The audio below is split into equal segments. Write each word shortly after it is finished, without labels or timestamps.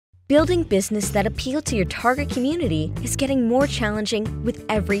Building business that appeal to your target community is getting more challenging with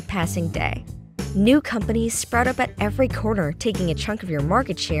every passing day. New companies sprout up at every corner, taking a chunk of your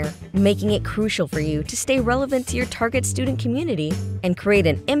market share, making it crucial for you to stay relevant to your target student community and create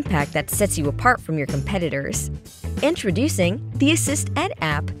an impact that sets you apart from your competitors. Introducing the Assist Ed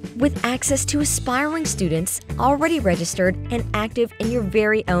app, with access to aspiring students already registered and active in your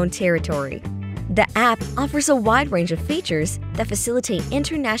very own territory. The app offers a wide range of features that facilitate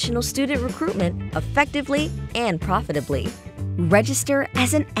international student recruitment effectively and profitably. Register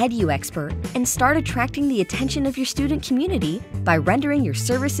as an Edu expert and start attracting the attention of your student community by rendering your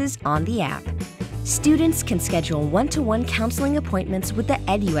services on the app. Students can schedule one-to-one counseling appointments with the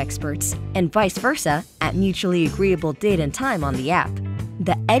Edu experts and vice versa at mutually agreeable date and time on the app.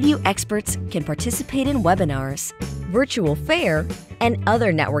 The Edu experts can participate in webinars, virtual fair, and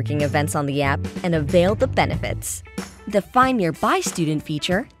other networking events on the app and avail the benefits. The Find Nearby Student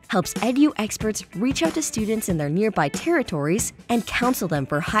feature helps Edu experts reach out to students in their nearby territories and counsel them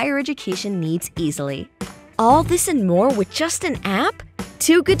for higher education needs easily. All this and more with just an app?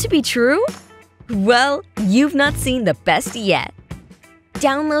 Too good to be true? Well, you've not seen the best yet.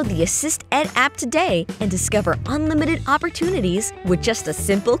 Download the Assist Ed app today and discover unlimited opportunities with just a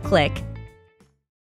simple click.